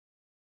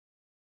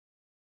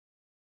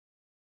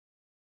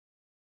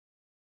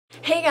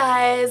Hey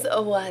guys,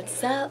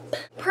 what's up?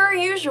 Per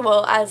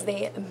usual, as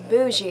the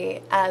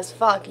bougie as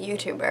fuck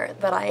YouTuber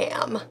that I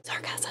am.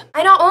 Sarcasm.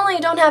 I not only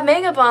don't have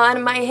makeup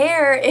on, my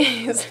hair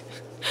is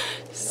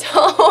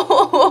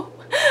so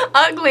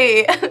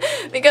ugly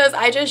because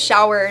I just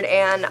showered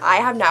and I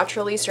have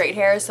naturally straight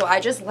hair, so I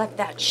just let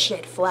that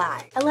shit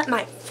fly. I let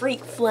my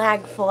freak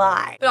flag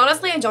fly. But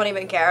honestly, I don't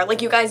even care.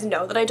 Like, you guys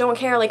know that I don't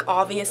care. Like,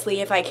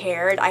 obviously, if I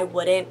cared, I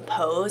wouldn't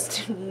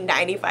post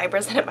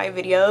 95% of my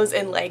videos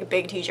in like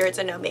big t-shirts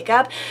and no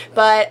makeup.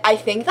 But I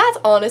think that's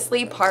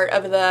honestly part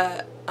of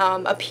the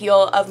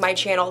appeal of my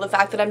channel, the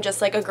fact that I'm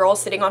just like a girl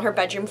sitting on her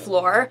bedroom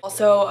floor,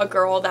 also a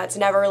girl that's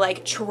never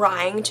like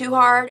trying too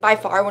hard. By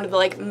far one of the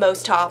like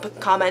most top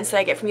comments that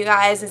I get from you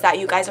guys is that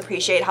you guys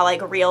appreciate how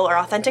like real or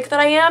authentic that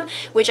I am,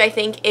 which I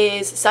think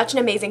is such an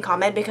amazing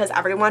comment because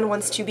everyone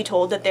wants to be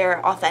told that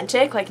they're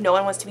authentic. Like, no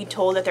one wants to be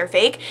told that they're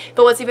fake.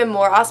 But what's even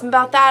more awesome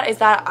about that is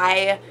that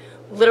I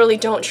literally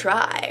don't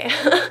try.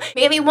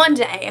 Maybe one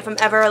day, if I'm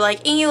ever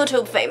like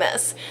YouTube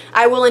famous,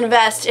 I will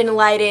invest in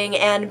lighting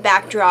and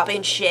backdrop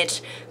and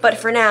shit. But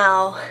for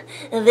now,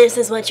 this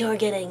is what you're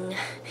getting.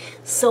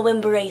 So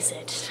embrace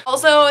it.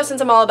 Also,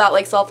 since I'm all about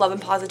like self-love and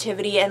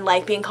positivity and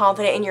like being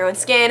confident in your own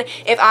skin,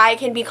 if I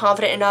can be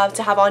confident enough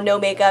to have on no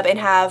makeup and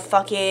have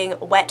fucking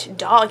wet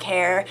dog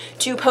hair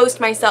to post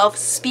myself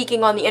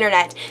speaking on the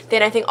internet,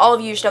 then I think all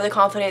of you should have the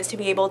confidence to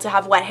be able to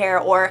have wet hair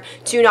or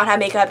to not have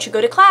makeup to go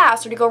to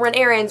class or to go run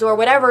errands or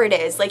whatever it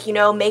is. Like, you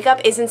know,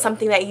 makeup isn't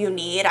something that you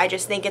need. I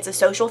just think it's a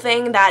social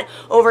thing that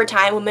over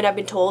time women have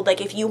been told, like,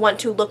 if you want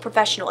to look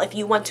professional, if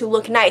you want to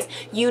look nice,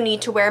 you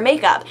need to wear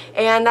makeup.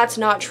 And that's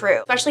not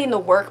true. Especially in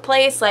the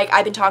workplace, like,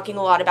 I've been talking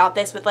a lot about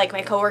this with like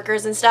my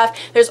coworkers and stuff.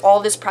 There's all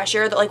this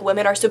pressure that like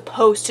women are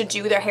supposed to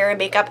do their hair and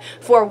makeup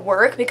for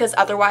work because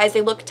otherwise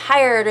they look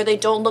tired or they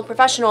don't look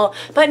professional.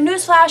 But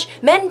newsflash,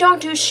 men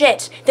don't do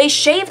shit. They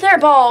shave their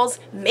balls,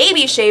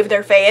 maybe shave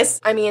their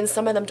face. I mean,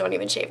 some of them don't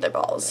even shave their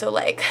balls, so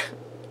like,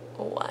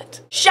 what?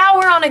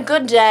 Shower on a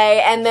good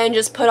day and then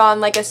just put on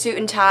like a suit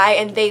and tie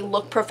and they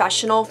look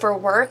professional for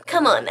work?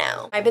 Come on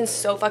now. I've been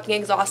so fucking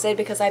exhausted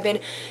because I've been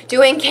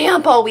doing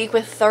camp all week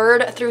with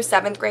 3rd through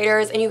 7th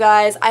graders, and you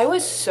guys, I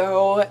was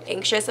so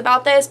anxious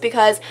about this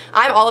because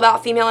I'm all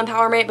about female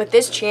empowerment, but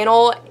this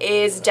channel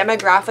is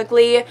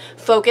demographically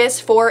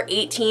focused for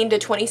 18 to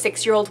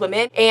 26-year-old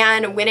women,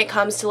 and when it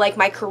comes to like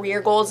my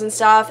career goals and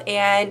stuff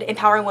and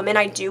empowering women,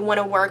 I do want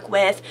to work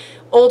with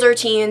older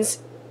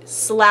teens /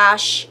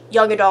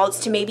 young adults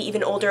to maybe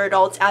even older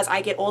adults as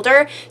I get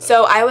older.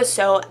 So I was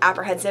so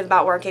apprehensive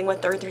about working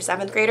with 3rd through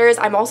 7th graders.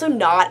 I'm also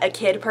not a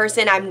kid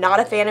person. I'm not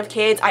a fan of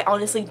kids. I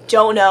honestly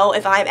don't know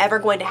if I'm ever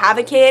going to have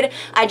a kid.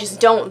 I just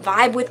don't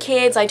vibe with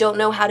kids. I don't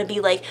know how to be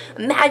like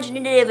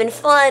imaginative and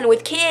fun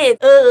with kids.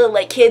 Ugh,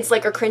 like kids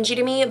like are cringy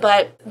to me,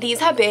 but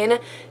these have been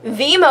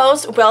the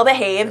most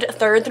well-behaved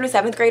 3rd through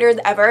 7th graders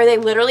ever. They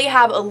literally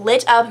have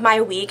lit up my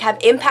week, have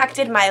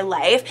impacted my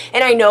life,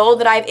 and I know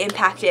that I've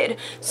impacted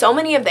so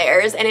many of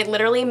theirs, and it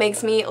literally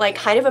makes me like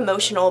kind of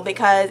emotional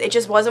because it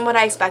just wasn't what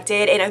I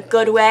expected in a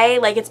good way.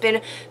 Like, it's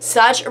been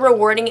such a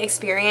rewarding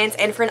experience,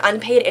 and for an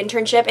unpaid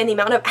internship and the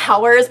amount of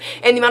hours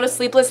and the amount of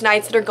sleepless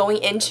nights that are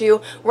going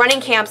into running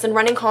camps and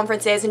running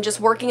conferences and just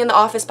working in the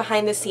office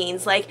behind the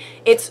scenes, like,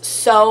 it's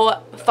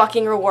so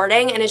fucking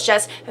rewarding, and it's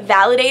just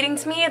validating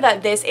to me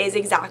that this is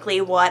exactly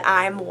what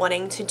I'm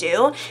wanting to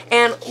do.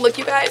 And look,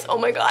 you guys, oh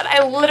my god,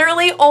 I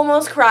literally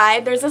almost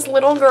cried. There's this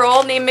little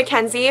girl named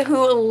Mackenzie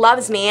who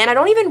loves me, and I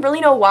don't even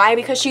really know why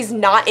because she's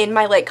not in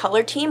my like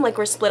color team. Like,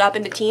 we're split up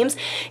into teams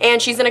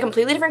and she's in a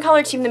completely different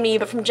color team than me,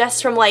 but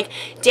from like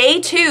day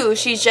 2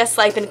 she's just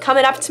like been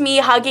coming up to me,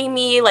 hugging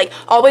me, like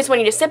always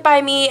wanting to sit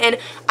by me. And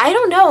I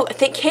don't know, I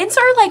think kids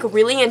are like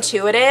really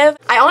intuitive.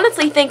 I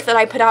honestly think that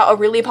I put out a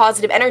really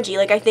positive energy.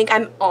 Like, I think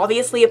I'm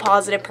obviously a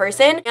positive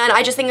person, and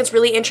I just think it's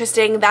really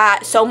interesting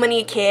that so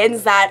many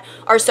kids that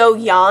are so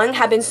young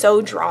have been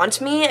so drawn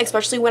to me,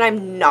 especially when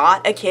I'm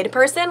not a kid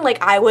person.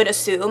 Like, I would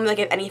assume like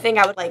if anything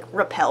I would like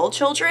repel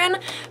children,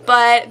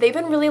 but they've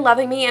been really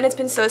loving me and it's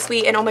been so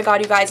sweet. And oh my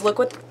god, you guys, look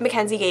what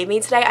Mackenzie gave me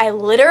today. I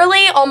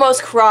literally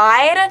almost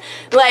cried.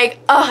 Like,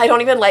 oh, I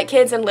don't even like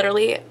kids, and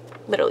literally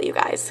you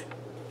guys.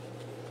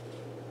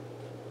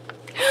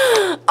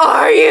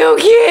 Are you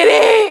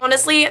kidding?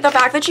 Honestly, the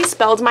fact that she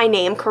spelled my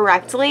name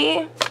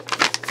correctly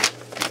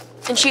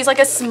and she's like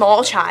a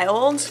small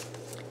child,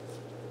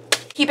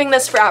 keeping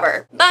this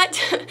forever.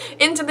 But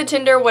into the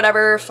Tinder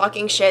whatever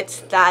fucking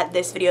shit that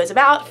this video is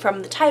about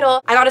from the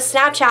title, I got a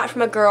Snapchat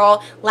from a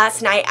girl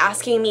last night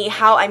asking me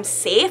how I'm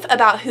safe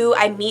about who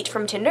I meet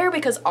from Tinder,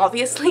 because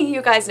obviously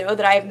you guys know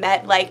that I've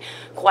met like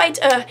quite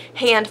a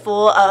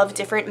handful of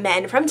different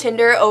men from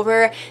Tinder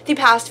over the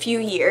past few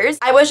years.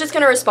 I was just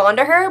gonna respond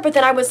to her, but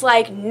then I was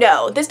like,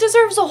 no, this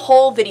deserves a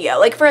whole video.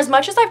 Like, for as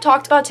much as I've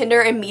talked about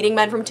Tinder and meeting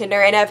men from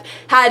Tinder and I've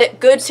had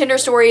good Tinder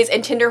stories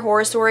and Tinder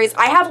horror stories,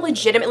 I have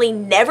legitimately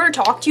never talked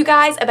talk to you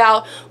guys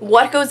about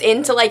what goes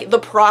into like the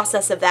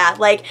process of that.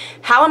 Like,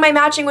 how am I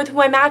matching with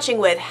who I'm matching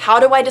with? How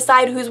do I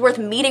decide who's worth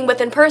meeting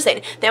with in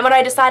person? Then when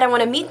I decide I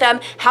want to meet them,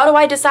 how do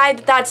I decide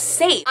that that's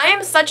safe? I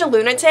am such a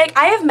lunatic.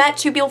 I have met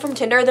 2 people from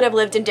Tinder that have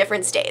lived in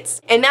different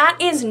states, and that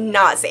is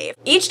not safe.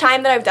 Each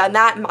time that I've done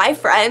that, my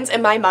friends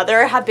and my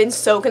mother have been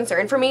so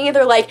concerned for me.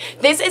 They're like,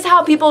 this is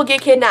how people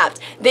get kidnapped.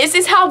 This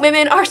is how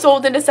women are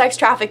sold into sex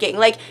trafficking.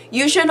 Like,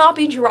 you should not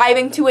be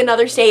driving to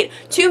another state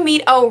to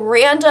meet a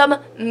random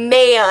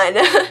man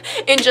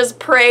and just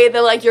pray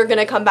that like you're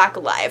gonna come back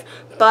alive.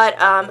 But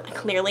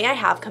clearly I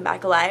have come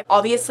back alive.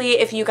 Obviously,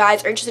 if you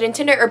guys are interested in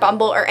Tinder or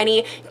Bumble or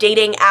any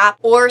dating app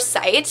or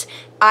site,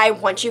 I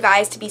want you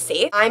guys to be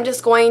safe. I'm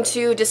just going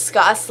to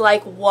discuss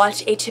like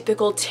what a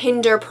typical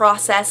Tinder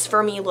process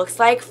for me looks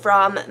like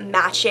from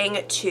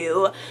matching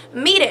to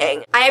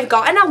meeting. I have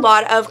gotten a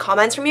lot of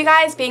comments from you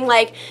guys being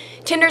like,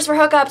 Tinder's for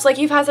hookups, like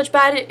you've had such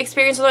bad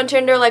experiences on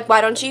Tinder, like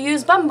why don't you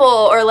use Bumble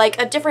or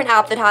like a different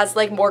app that has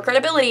like more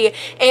credibility?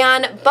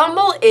 And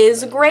Bumble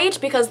is great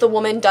because the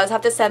woman does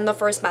have to send the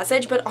first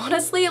message, but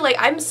honestly, like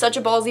I'm such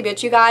a ballsy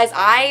bitch, you guys.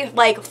 I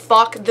like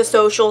fuck the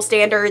social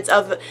standards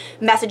of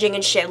messaging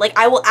and shit. Like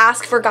I will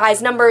ask for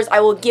guys' numbers, I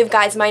will give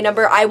guys my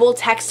number, I will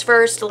text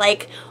first,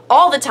 like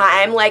all the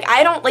time. Like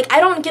I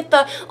don't get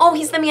the, oh,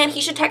 he's the man, he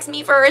should text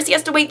me first, he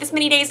has to wait this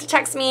many days to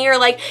text me, or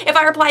like if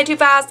I reply too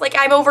fast, like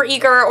I'm over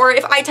eager, or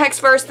if I text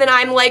first then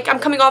I'm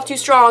coming off too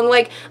strong.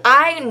 Like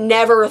I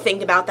never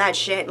think about that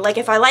shit. Like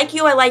if I like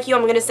you,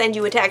 I'm gonna send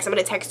you a text. I'm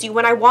gonna text you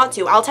when I want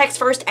to. I'll text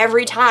first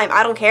every time.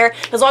 I don't care.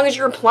 As long as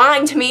you're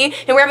replying to me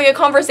and we're having a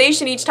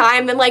conversation each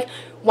time, then like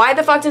why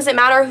the fuck does it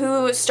matter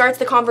who starts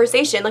the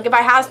conversation? Like if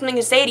I have something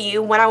to say to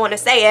you when I want to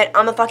say it,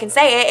 I'm gonna fucking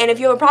say it, and if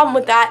you have a problem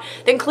with that,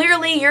 then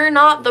clearly you're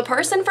not the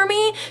person for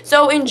me.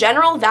 So in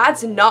general,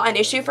 that's not an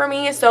issue for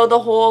me. So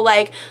the whole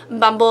like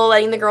Bumble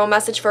letting the girl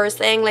message first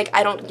thing, like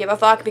I don't give a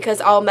fuck because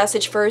I'll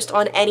message first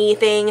on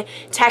anything,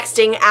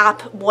 texting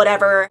app,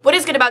 whatever. What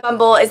is good about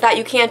Bumble is that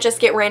you can't just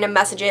get random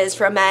messages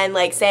from men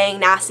like saying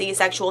nasty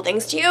sexual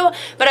things to you,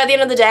 but at the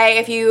end of the day,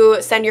 if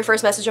you send your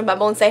first message on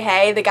Bumble and say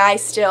hey, the guy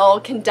still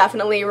can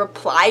definitely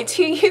reply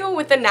to you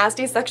with a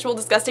nasty, sexual,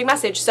 disgusting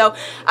message. So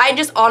I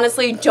just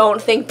honestly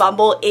don't think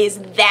Bumble is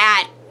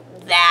that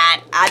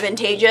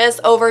advantageous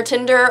over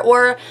Tinder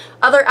or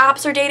other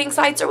apps or dating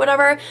sites or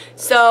whatever.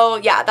 So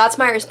yeah, that's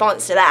my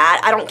response to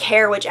that. I don't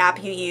care which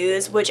app you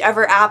use,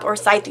 whichever app or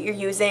site that you're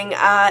using,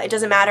 it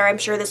doesn't matter. I'm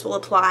sure this will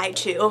apply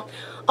to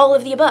all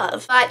of the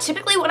above. But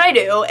typically what I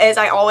do is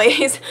I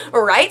always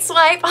right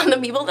swipe on the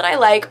people that I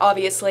like,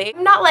 obviously.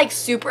 I'm not like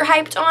super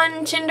hyped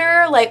on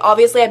Tinder. Like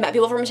obviously I've met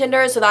people from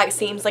Tinder, so that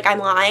seems like I'm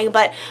lying,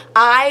 but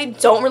I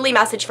don't really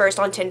message first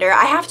on Tinder.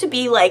 I have to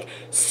be like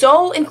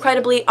so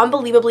incredibly,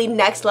 unbelievably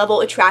next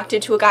level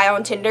attracted to a guy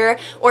on Tinder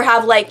or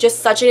have like just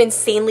such an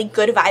insanely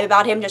good vibe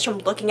about him just from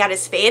looking at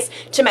his face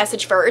to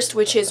message first,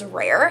 which is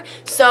rare.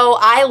 So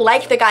I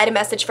like the guy to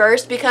message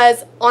first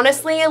because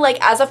honestly, like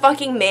as a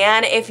fucking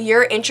man, if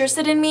you're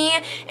interested in me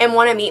and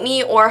want to meet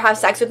me or have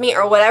sex with me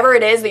or whatever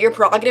it is that your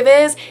prerogative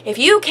is, if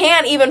you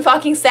can't even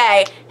fucking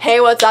say,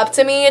 hey, what's up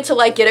to me to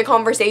like get a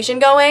conversation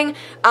going,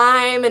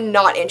 I'm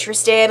not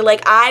interested.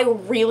 Like I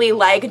really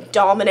like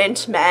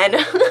dominant men.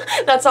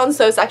 That sounds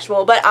so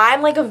sexual, but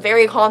I'm like a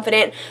very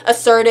confident,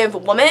 assertive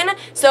woman.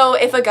 So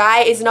if a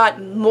guy is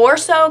not more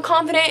so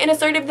confident and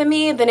assertive than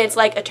me, then it's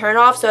like a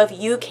turnoff. So if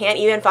you can't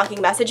even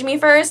fucking message me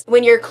first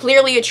when you're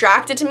clearly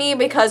attracted to me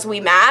because we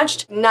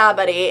matched, nah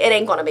buddy, it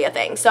ain't gonna be a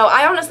thing. So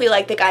I honestly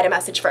like the guy to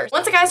message first.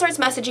 Once a guy starts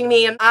messaging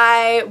me,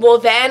 I will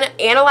then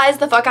analyze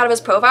the fuck out of his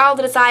profile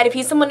to decide if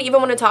he's someone to even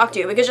want to talk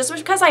to, because just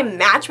because I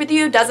match with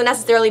you doesn't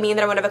necessarily mean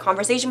that I want to have a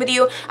conversation with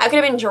you. I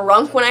could have been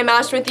drunk when I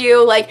matched with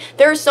you. Like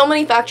there are so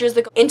many factors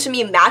that go into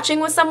me matching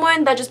with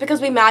someone that just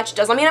because we match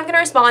doesn't mean I'm gonna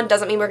respond,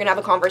 doesn't mean we're gonna have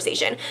a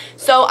conversation.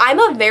 So I'm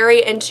a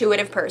very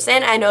intuitive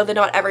person. I know that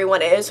not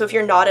everyone is, so if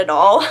you're not at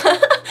all,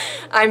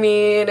 I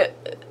mean,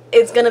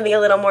 it's gonna be a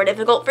little more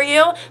difficult for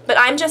you, but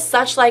I'm just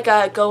such like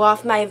a go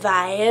off my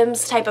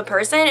vibes type of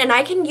person, and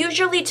I can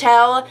usually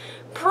tell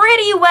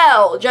pretty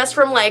well just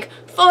from like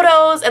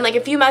photos and like a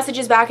few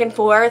messages back and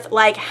forth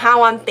like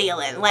how I'm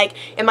feeling. Like,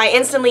 am I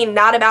instantly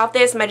not about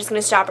this? Am I just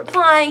gonna stop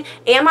replying?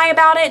 Am I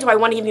about it? Do I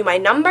want to give you my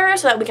number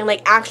so that we can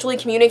like actually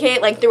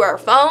communicate like through our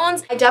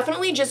phones? I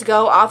definitely just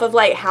go off of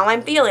like how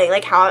I'm feeling,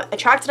 like how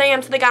attracted I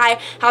am to the guy,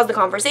 how's the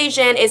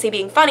conversation, is he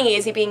being funny,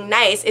 is he being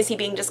nice, is he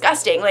being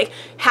disgusting, like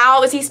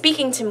how is he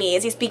speaking to me,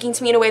 is he speaking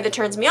to me in a way that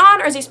turns me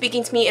on, or is he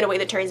speaking to me in a way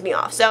that turns me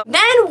off? So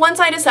then once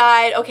I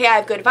decide, okay, I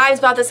have good vibes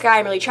about this guy,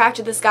 I'm really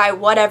attracted to this guy,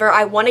 whatever,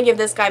 I want to give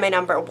this guy my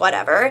number,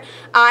 whatever,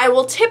 I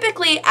will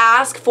typically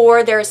ask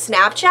for their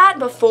Snapchat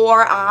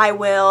before I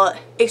will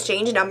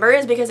exchange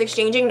numbers, because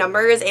exchanging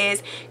numbers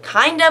is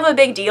kind of a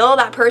big deal.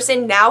 That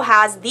person now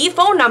has the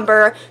phone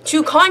number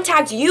to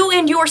contact you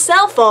and your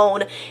cell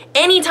phone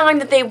anytime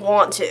that they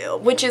want to,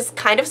 which is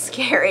kind of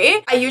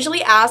scary. I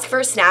usually ask for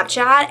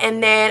Snapchat,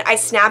 and then I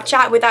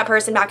Snapchat with that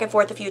person back and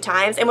forth a few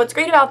times. And what's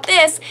great about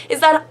this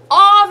is that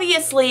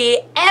obviously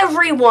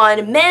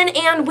everyone, men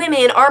and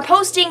women, are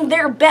posting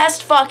their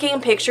best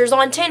fucking pictures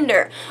on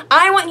Tinder.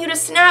 I want you to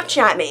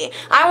Snapchat me.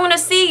 I want to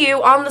see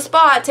you on the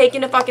spot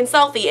taking a fucking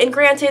selfie. And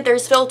granted,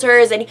 there's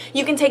filters and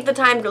you can take the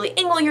time to really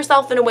angle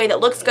yourself in a way that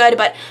looks good,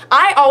 but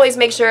I always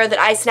make sure that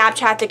I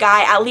Snapchat the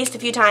guy at least a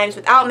few times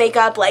without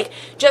makeup, like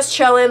just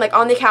chilling like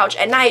on the couch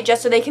at night,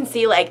 just so they can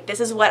see like this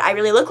is what I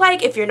really look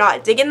like. If you're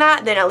not digging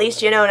that, then at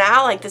least you know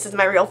now, like this is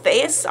my real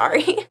face,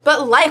 sorry.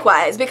 But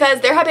likewise,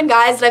 because there have been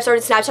guys that I've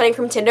started Snapchatting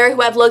from Tinder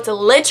who have looked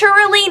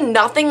literally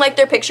nothing like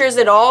their pictures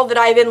at all, that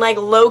I've been like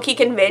low-key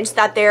convinced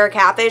that they're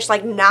catfish,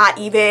 like not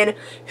even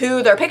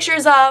who their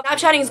pictures of.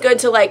 Snapchatting is good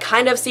to like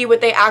kind of see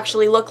what they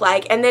actually look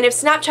like. And then if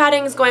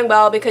Snapchatting is going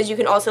well, because you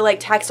can also like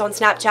text on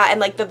Snapchat and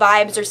like the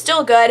vibes are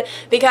still good,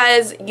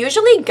 because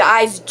usually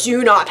guys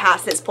do not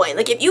pass this point.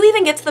 Like if you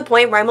even get to the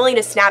point where I'm willing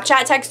to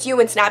Snapchat text you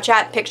and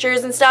Snapchat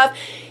pictures and stuff,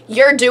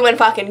 you're doing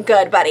fucking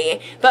good, buddy.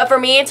 But for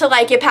me to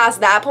like get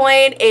past that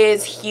point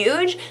is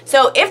huge.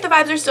 So if the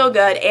vibes are still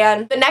good,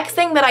 and the next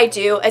thing that I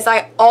do is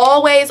I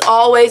always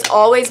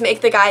make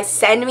the guy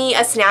send me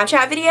a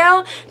Snapchat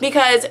video,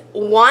 because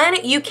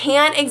one, you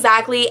can't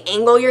exactly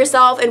angle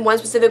yourself in one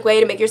specific way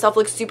to make yourself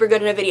look super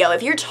good in a video.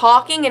 If you're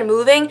talking and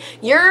moving,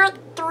 you're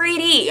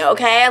 3D,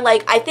 okay?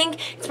 Like, I think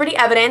it's pretty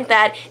evident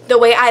that the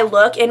way I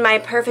look in my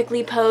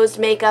perfectly posed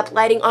makeup,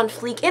 lighting on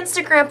fleek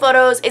Instagram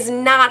photos is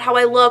not how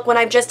I look when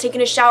I've just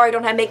taken a shower, I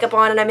don't have makeup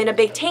on, and I'm in a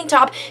big tank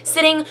top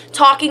sitting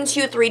talking to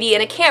you 3D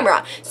in a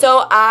camera.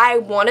 So I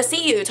want to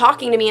see you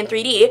talking to me in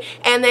 3D.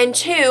 And then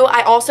two,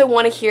 I also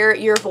want to hear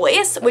your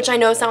voice, which I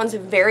know sounds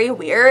very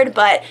weird,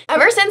 but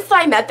ever since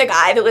I met the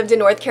guy that lived in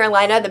North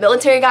Carolina, the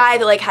military guy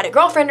that like had a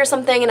girlfriend or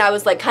something, and I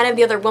was like kind of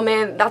the other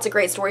woman, that's a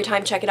great story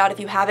time, check it out if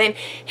you haven't.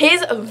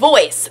 His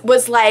voice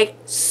was like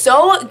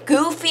so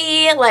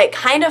goofy, like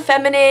kind of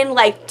feminine,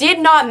 like did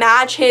not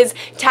match his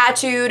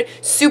tattooed,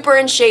 super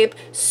in shape,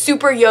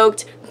 super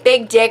yoked,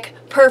 big dick,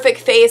 perfect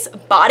face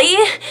body,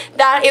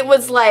 that it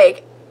was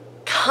like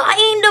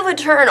kind of a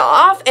turn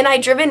off. And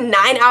I'd driven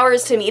 9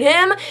 hours to meet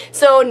him,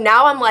 so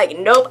now I'm like,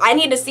 nope, I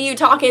need to see you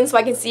talking so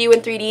I can see you in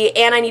 3D,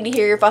 and I need to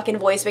hear your fucking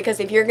voice, because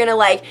if you're gonna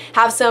like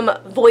have some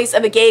voice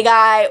of a gay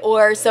guy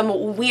or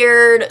some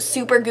weird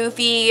super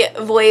goofy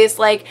voice,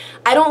 like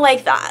I don't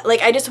like that.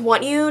 Like I just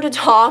want you to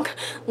talk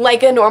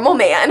like a normal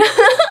man.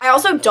 I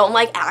also don't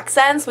like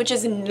accents, which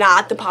is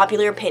not the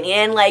popular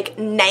opinion. Like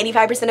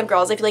 95% of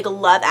girls I feel like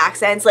love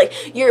accents, like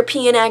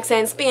European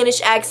accents, Spanish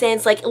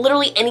accents, like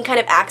literally any kind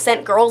of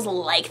accent. Girls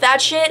like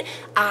that shit.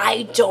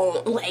 I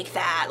don't like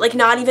that. Like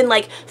not even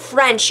like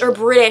French or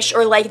British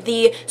or like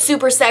the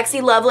super sexy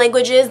love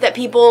languages that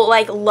people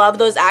like love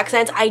those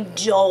accents. I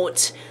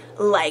don't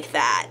like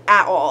that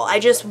at all. I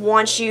just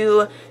want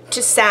you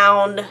to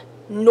sound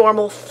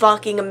normal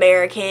fucking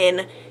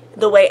American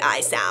the way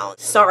I sound.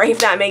 Sorry if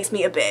that makes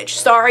me a bitch.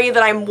 Sorry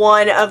that I'm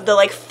one of the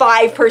like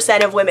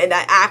 5% of women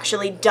that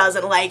actually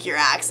doesn't like your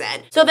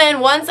accent. So then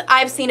once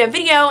I've seen a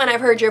video and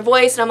I've heard your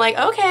voice and I'm like,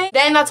 okay,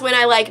 then that's when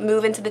I like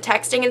move into the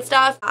texting and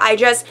stuff. I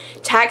just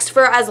text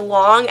for as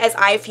long as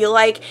I feel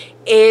like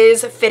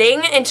is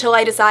fitting until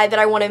I decide that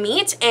I want to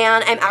meet.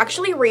 And I'm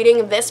actually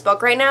reading this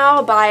book right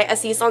now by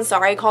Aziz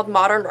Ansari called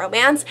Modern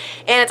Romance,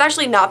 and it's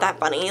actually not that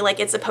funny. Like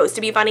it's supposed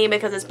to be funny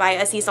because it's by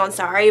Aziz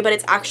Ansari, but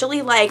it's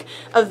actually like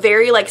a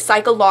very like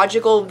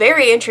psychological,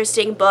 very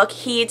interesting book.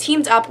 He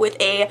teamed up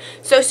with a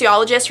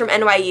sociologist from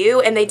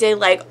NYU, and they did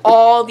like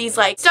all these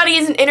like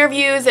studies and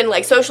interviews and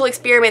like social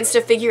experiments to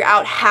figure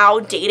out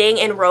how dating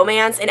and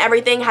romance and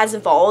everything has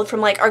evolved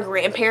from like our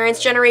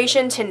grandparents'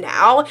 generation to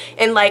now.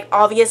 And like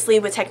obviously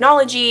with technology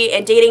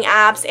and dating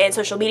apps and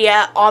social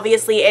media,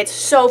 obviously it's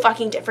so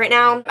fucking different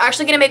now. I'm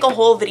actually gonna make a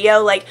whole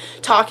video like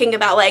talking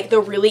about like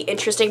the really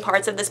interesting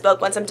parts of this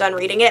book once I'm done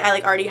reading it. I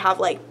like already have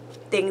like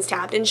things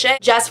tapped and shit.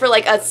 Just for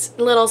like a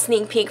little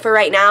sneak peek for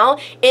right now,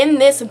 in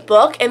this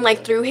book and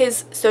like through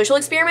his social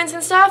experiments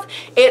and stuff,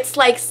 it's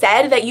like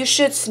said that you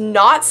should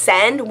not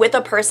send with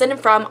a person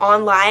from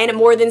online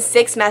more than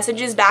 6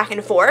 messages back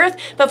and forth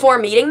before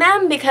meeting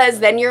them, because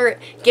then you're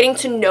getting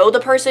to know the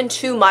person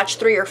too much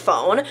through your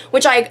phone,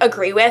 which I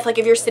agree with. Like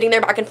if you're sitting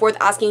there back and forth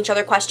asking each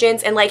other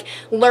questions and like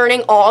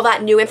learning all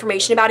that new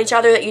information about each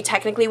other that you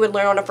technically would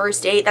learn on a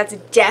first date, that's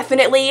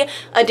definitely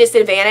a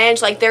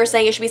disadvantage. Like they're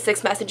saying it should be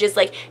 6 messages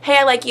like, hey,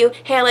 I like you,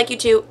 hey, I like you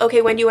too,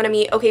 okay, when do you want to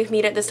meet, okay,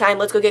 meet at this time,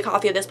 let's go get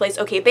coffee at this place,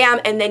 okay, bam,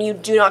 and then you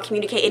do not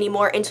communicate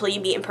anymore until you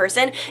meet in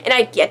person. And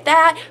I get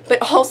that,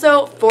 but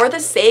also for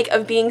the sake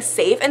of being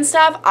safe and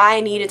stuff,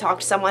 I need to talk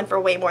to someone for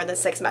way more than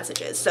 6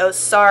 messages. So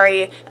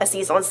sorry,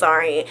 Aziz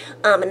Ansari,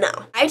 no.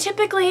 I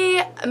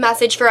typically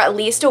message for at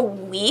least a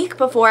week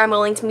before I'm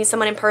willing to meet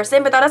someone in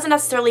person, but that doesn't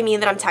necessarily mean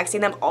that I'm texting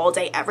them all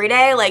day every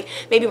day. Like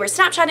maybe we're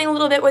Snapchatting a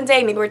little bit one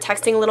day, maybe we're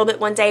texting a little bit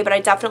one day, but I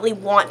definitely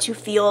want to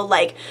feel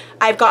like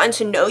I've gotten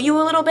to know you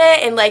you a little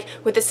bit, and like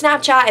with the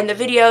Snapchat and the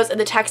videos and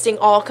the texting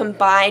all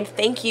combined,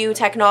 thank you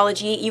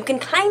technology, you can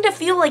kind of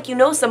feel like you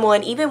know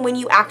someone even when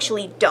you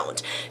actually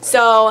don't.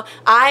 So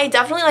I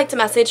definitely like to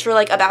message for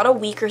like about a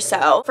week or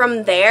so.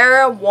 From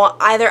there,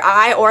 either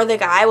I or the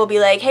guy will be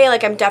like, hey,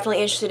 like I'm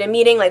definitely interested in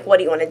meeting, like what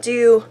do you want to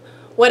do,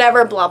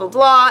 whatever, blah blah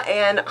blah.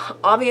 And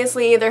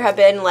obviously there have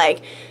been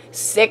like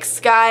 6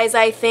 guys,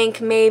 I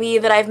think, maybe,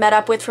 that I've met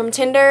up with from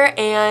Tinder,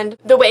 and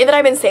the way that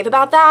I've been safe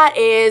about that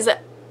is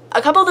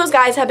a couple of those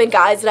guys have been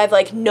guys that I've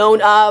like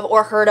known of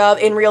or heard of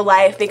in real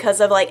life because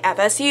of like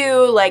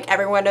FSU, like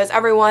everyone knows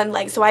everyone,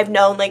 like so I've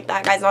known like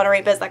that guy's not a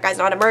rapist, that guy's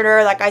not a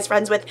murderer, that guy's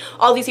friends with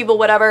all these people,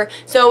 whatever.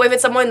 So if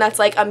it's someone that's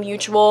like a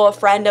mutual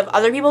friend of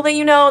other people that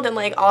you know, then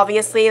like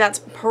obviously that's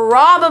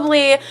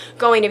probably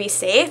going to be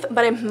safe.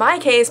 But in my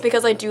case,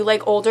 because I do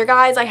like older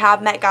guys, I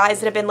have met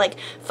guys that have been like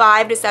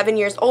 5 to 7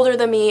 years older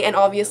than me, and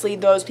obviously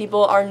those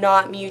people are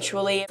not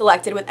mutually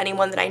selected with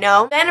anyone that I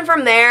know. Then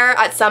from there,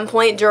 at some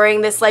point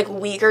during this like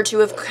week or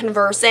 2 of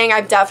conversing,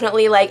 I've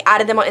definitely like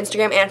added them on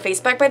Instagram and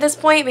Facebook by this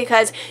point,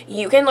 because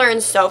you can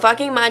learn so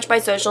fucking much by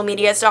social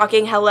media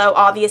stalking. Hello,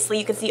 obviously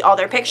you can see all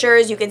their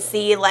pictures, you can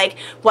see like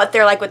what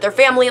they're like with their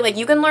family, like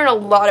you can learn a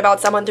lot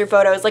about someone through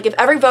photos. Like if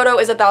every photo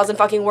is 1,000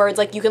 fucking words,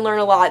 like you can learn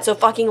a lot. So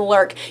fucking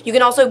lurk. You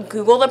can also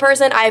Google the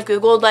person. I've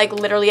Googled like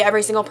literally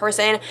every single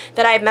person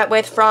that I've met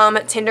with from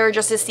Tinder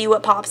just to see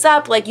what pops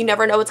up. Like you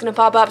never know what's gonna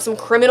pop up. Some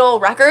criminal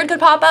record could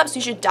pop up, so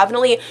you should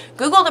definitely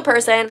Google the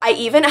person. I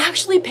even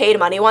actually paid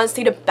money once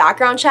to do a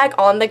background check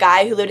on the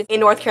guy who lived in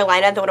North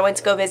Carolina, the one I went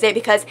to go visit,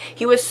 because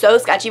he was so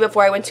sketchy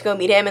before I went to go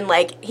meet him, and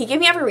like he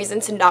gave me every reason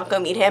to not go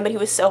meet him, but he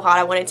was so hot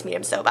I wanted to meet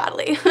him so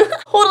badly.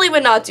 Totally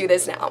would not do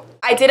this now.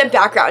 I did a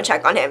background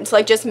check on him to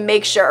like just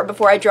make sure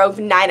before I drove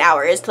 9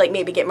 hours to like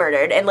maybe get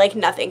murdered, and like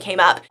nothing came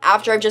up.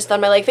 After I've just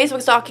done my like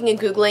Facebook stalking and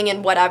Googling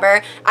and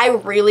whatever, I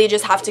really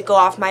just have to go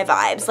off my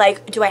vibes.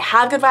 Like, do I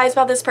have good vibes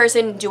about this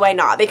person? Do I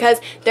not?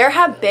 Because there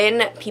have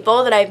been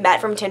people that I've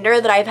met from Tinder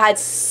that I've had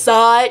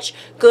such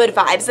good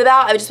vibes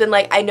about. I've just been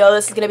like, I know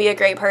this is gonna be a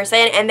great person,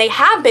 and they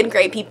have been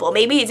great people.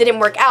 Maybe it didn't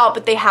work out,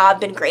 but they have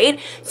been great.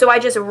 So I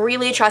just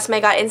really trust my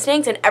gut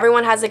instincts, and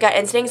everyone has a gut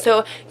instinct,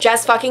 so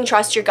just fucking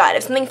trust your gut.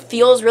 If something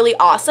feels really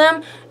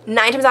awesome,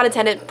 9 times out of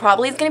 10 it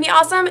probably is going to be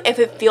awesome. If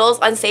it feels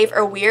unsafe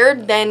or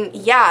weird, then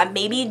yeah,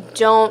 maybe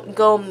don't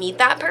go meet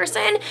that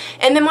person.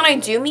 And then when I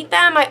do meet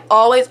them, I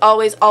always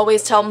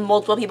tell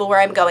multiple people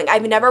where I'm going.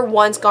 I've never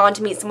once gone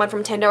to meet someone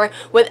from Tinder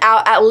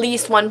without at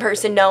least one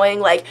person knowing,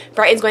 like,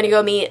 Brighton's going to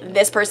go meet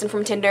this person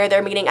from Tinder,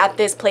 they're meeting at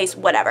this place,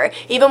 whatever.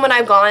 Even when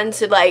I've gone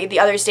to like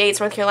the other states,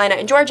 North Carolina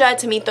and Georgia,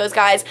 to meet those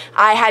guys,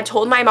 I had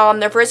told my mom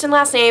their first and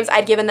last names.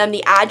 I'd given them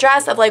the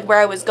address of like where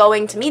I was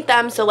going to meet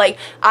them. So like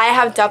I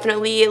have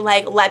definitely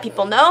like let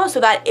people know, so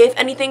that if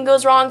anything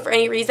goes wrong for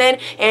any reason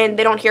and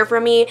they don't hear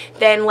from me,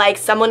 then like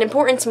someone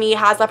important to me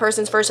has that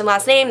person's first and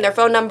last name, their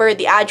phone number,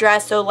 the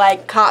address, so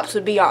like cops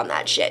would be on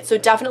that shit. So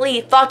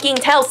definitely fucking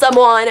tell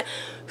someone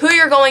who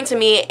you're going to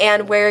meet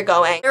and where you're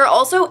going. There are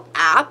also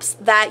apps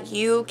that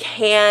you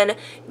can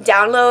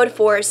download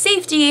for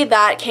safety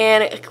that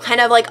can kind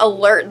of like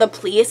alert the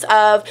police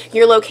of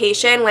your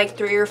location, like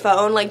through your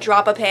phone, like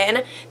drop a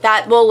pin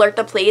that will alert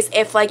the police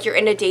if like you're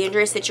in a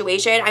dangerous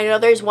situation. I know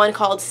there's one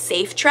called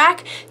Safe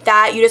Track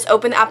that you just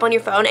open the app on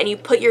your phone and you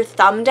put your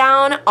thumb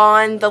down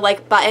on the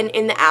like button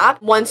in the app.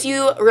 Once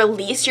you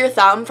release your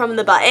thumb from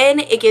the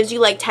button, it gives you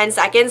like 10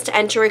 seconds to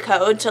enter a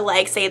code to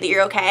like say that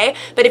you're okay.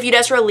 But if you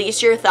just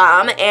release your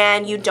thumb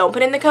and you don't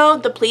put in the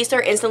code, the police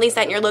are instantly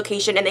sent your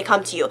location and they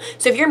come to you.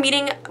 So if you're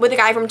meeting with a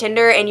guy from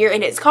Tinder and you're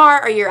in his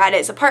car or you're at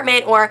his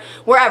apartment or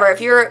wherever,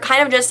 if you're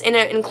kind of just in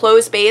an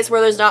enclosed space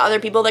where there's not other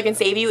people that can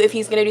save you if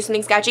he's gonna do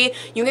something sketchy,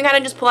 you can kind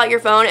of just pull out your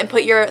phone and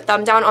put your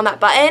thumb down on that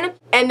button.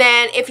 And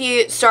then if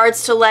he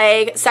starts to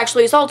like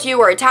sexually assault you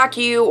or attack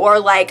you, or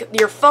like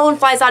your phone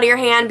flies out of your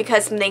hand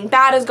because something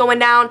bad is going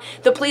down,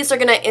 the police are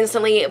gonna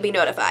instantly be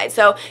notified.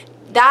 So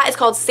that is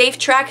called Safe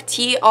Track,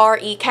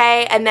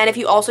 T-R-E-K. And then if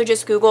you also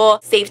just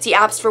Google safety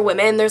apps for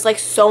women, there's like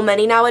so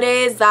many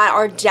nowadays that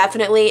are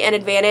definitely an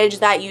advantage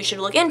that you should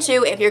look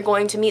into if you're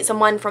going to meet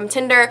someone from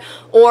Tinder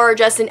or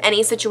just in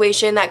any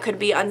situation that could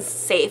be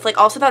unsafe. Like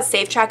also that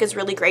Safe Track is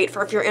really great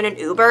for if you're in an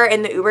Uber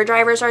and the Uber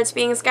driver starts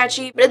being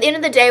sketchy. But at the end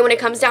of the day, when it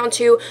comes down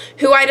to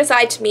who I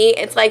decide to meet,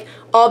 it's like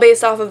all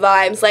based off of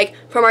vibes, like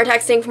from our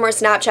texting, from our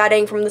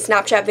Snapchatting, from the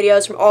Snapchat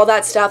videos, from all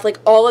that stuff. Like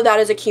all of that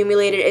is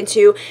accumulated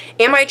into,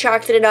 am I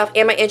attracted enough?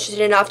 Am I interested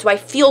enough? Do I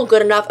feel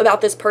good enough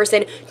about this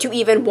person to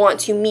even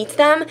want to meet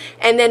them?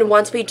 And then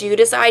once we do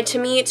decide to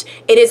meet,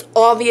 it is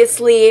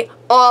obviously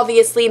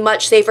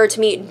much safer to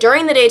meet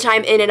during the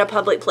daytime and in a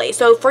public place.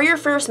 So for your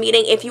first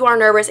meeting, if you are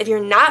nervous, if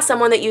you're not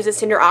someone that uses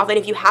Tinder often,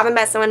 if you haven't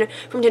met someone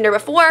from Tinder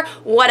before,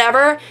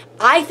 whatever,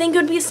 I think it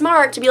would be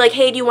smart to be like,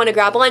 hey, do you want to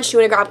grab lunch? Do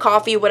you want to grab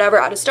coffee? Whatever,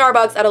 at a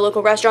Starbucks, at a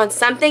local restaurant,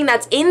 something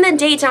that's in the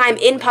daytime,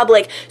 in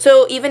public.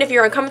 So even if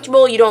you're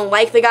uncomfortable, you don't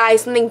like the guy,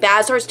 something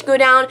bad starts to go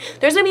down,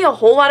 there's gonna be a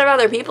whole lot of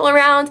other people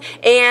around,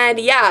 and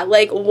yeah,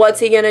 like what's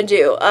he gonna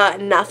do?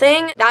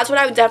 Nothing. That's what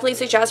I would definitely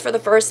suggest for the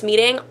first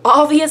meeting.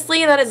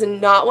 Obviously, that is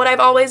not what I've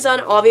always done.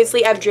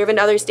 Obviously, I've driven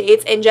to other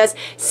states and just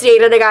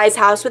stayed at a guy's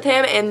house with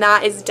him, and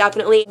that is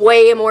definitely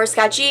way more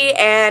sketchy.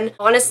 And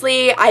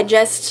honestly, I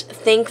just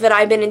think that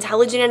I've been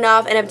intelligent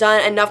enough and have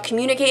done enough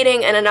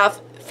communicating and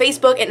enough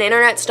Facebook and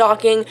internet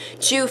stalking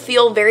to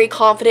feel very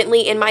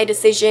confidently in my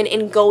decision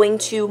in going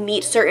to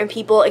meet certain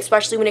people,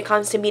 especially when it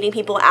comes to meeting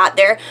people at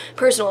their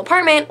personal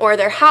apartment or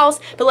their house.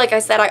 But like I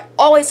said, I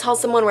always tell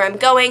someone where I'm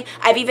going.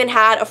 I've even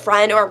had a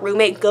friend or a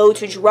roommate go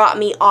to drop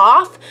me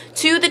off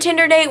to the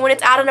Tinder date when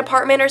it's at an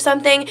apartment or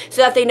something,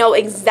 so that they know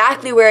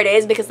exactly where it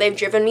is because they've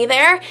driven me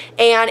there.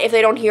 And if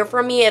they don't hear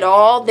from me at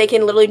all, they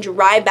can literally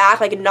drive back,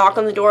 like knock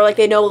on the door, like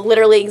they know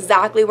literally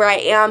exactly where I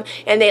am,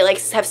 and they like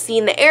have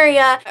seen the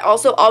area. I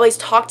also always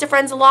talk to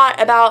friends a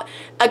lot about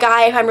a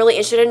guy if I'm really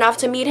interested enough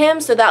to meet him,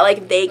 so that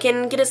like they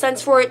can get a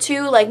sense for it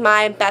too. Like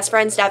my best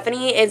friend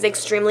Stephanie is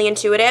extremely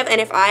intuitive,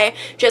 and if I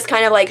just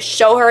kind of like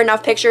show her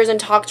enough pictures and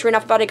talk to her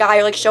enough about a guy,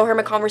 or like show her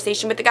a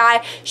conversation with the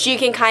guy, she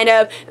can kind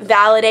of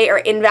validate or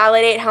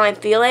invalidate how I'm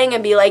feeling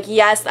and be like,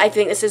 yes, I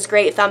think this is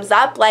great, thumbs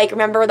up. Like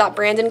remember that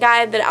Brandon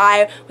guy that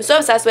I was so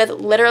obsessed with,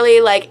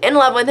 literally like in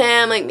love with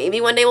him, like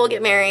maybe one day we'll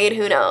get married,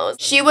 who knows.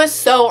 She was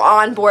so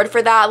on board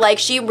for that. Like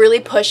she really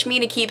pushed me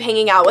to keep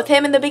hanging out with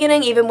him in the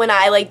beginning, even when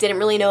I like didn't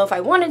really know if I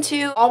wanted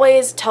to.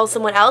 Always tell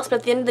someone else, but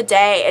at the end of the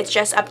day, it's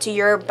just up to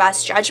your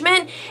best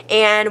judgment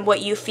and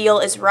what you feel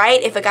is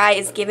right. If a guy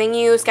is giving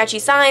you sketchy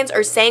signs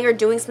or saying or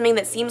doing something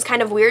that seems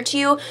kind of weird to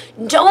you,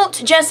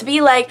 don't just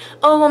be like,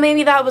 oh well,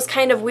 maybe that was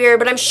kind of weird,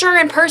 but I'm sure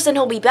in person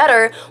he'll be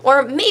better,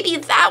 or maybe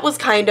that was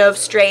kind of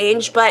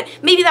strange, but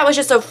maybe that was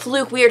just a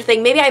fluke weird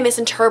thing, maybe I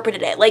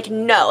misinterpreted it. Like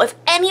no, if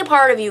any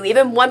part of you,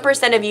 even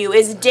 1% of you,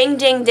 is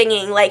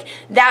dinging like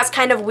that's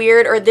kind of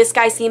weird or this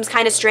guy seems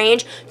kind of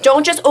strange,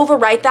 don't just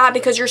overwrite that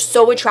because you're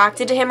so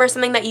attracted to him or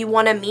something that you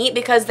want to meet,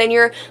 because then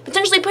you're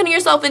potentially putting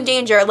yourself in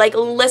danger. Like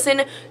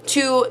listen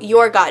to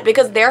your gut,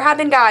 because there have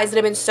been guys that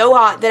have been so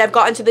hot that have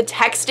gotten to the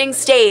texting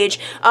stage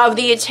of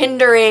the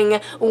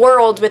Tindering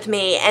world with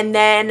me, and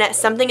then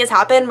something has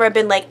happened where I've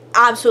been like,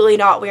 absolutely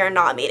not, we are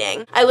not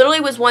meeting. I literally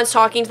was once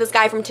talking to this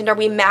guy from Tinder,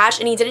 we matched,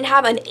 and he didn't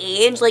have an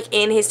age like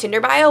in his Tinder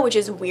bio, which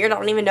is weird. I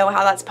don't even know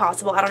how that's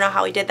possible. I don't know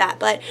how he did that,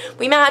 but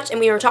we matched and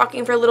we were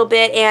talking for a little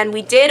bit, and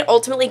we did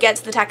ultimately get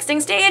to the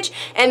texting stage.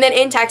 And then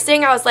in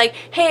texting I was like,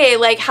 hey,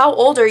 like how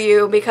old are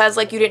you, because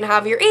like you didn't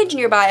have your age in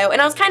your bio.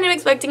 And I was kind of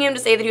expecting him to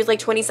say that he was like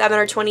 27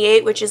 or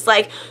 28, which is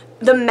like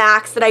the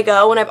max that I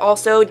go, and I've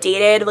also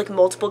dated like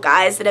multiple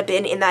guys that have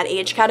been in that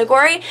age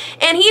category,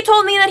 and he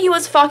told me that he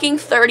was fucking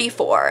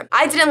 34.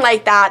 I didn't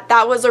like that.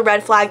 That was a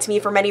red flag to me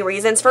for many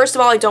reasons. First of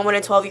all, I don't want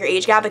a 12-year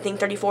age gap. I think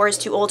 34 is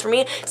too old for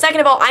me.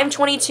 Second of all, I'm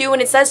 22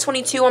 and it says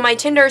 22 on my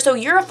Tinder, so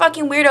you're a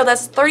fucking weirdo.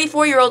 That's a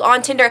 34-year-old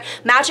on Tinder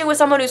matching with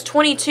someone who's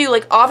 22.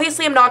 Like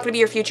obviously I'm not gonna be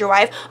your future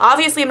wife,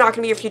 obviously I'm not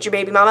gonna be your future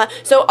baby mama,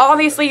 so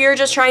obviously you're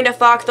just trying to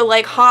fuck the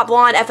like hot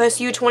blonde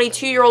FSU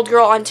 22-year-old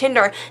girl on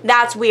Tinder.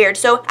 That's weird.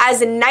 So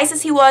as nice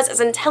as he was, as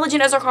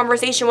intelligent as our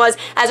conversation was,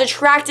 as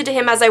attracted to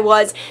him as I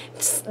was,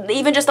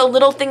 even just a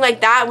little thing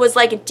like that was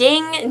like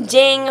ding,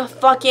 ding,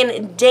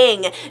 fucking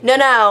ding.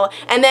 No.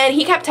 And then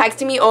he kept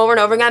texting me over and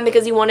over again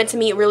because he wanted to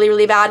meet really,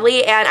 really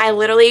badly, and I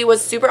literally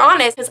was super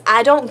honest because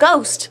I don't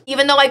ghost.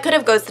 Even though I could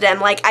have ghosted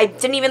him, like I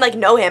didn't even like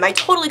know him. I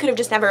totally could have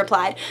just never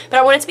replied, but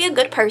I wanted to be a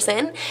good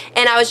person,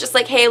 and I was just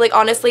like, hey, like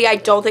honestly, I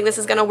don't think this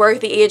is gonna work.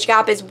 The age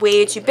gap is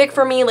way too big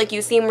for me. Like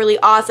you seem really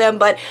awesome,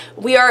 but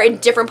we are in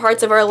different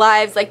parts of our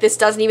lives. Like this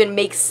doesn't even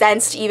make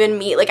sense to even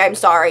meet. Like I'm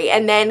sorry.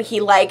 And then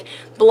he like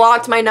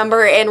blocked my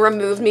number and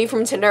removed me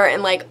from Tinder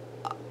and like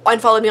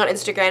unfollowed me on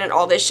Instagram and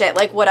all this shit.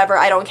 Like whatever,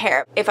 I don't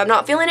care. If I'm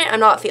not feeling it, I'm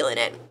not feeling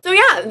it. So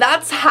yeah,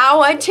 that's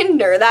how I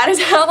Tinder. That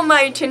is how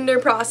my Tinder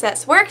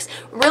process works.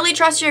 Really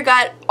trust your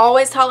gut.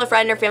 Always tell a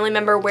friend or family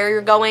member where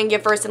you're going.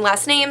 Give first and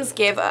last names,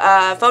 give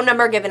a phone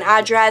number, give an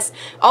address.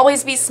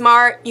 Always be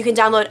smart. You can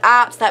download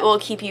apps that will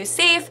keep you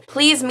safe.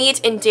 Please meet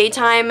in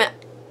daytime,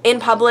 in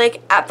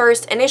public at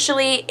first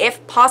initially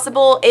if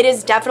possible. It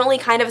is definitely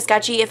kind of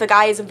sketchy if a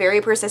guy is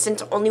very persistent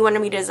to only want to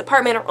meet at his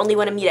apartment or only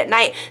want to meet at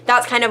night.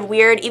 That's kind of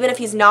weird. Even if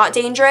he's not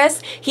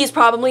dangerous, he's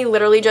probably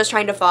literally just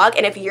trying to fuck,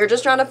 and if you're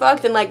just trying to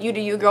fuck, then like you do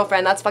you,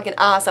 girlfriend. That's fucking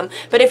awesome.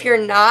 But if you're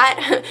not,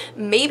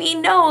 maybe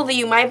know that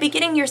you might be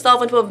getting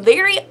yourself into a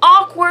very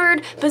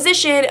awkward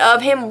position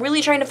of him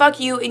really trying to fuck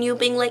you and you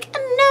being like,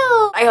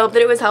 no. I hope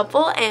that it was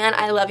helpful, and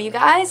I love you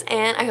guys,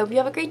 and I hope you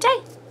have a great day.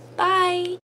 Bye.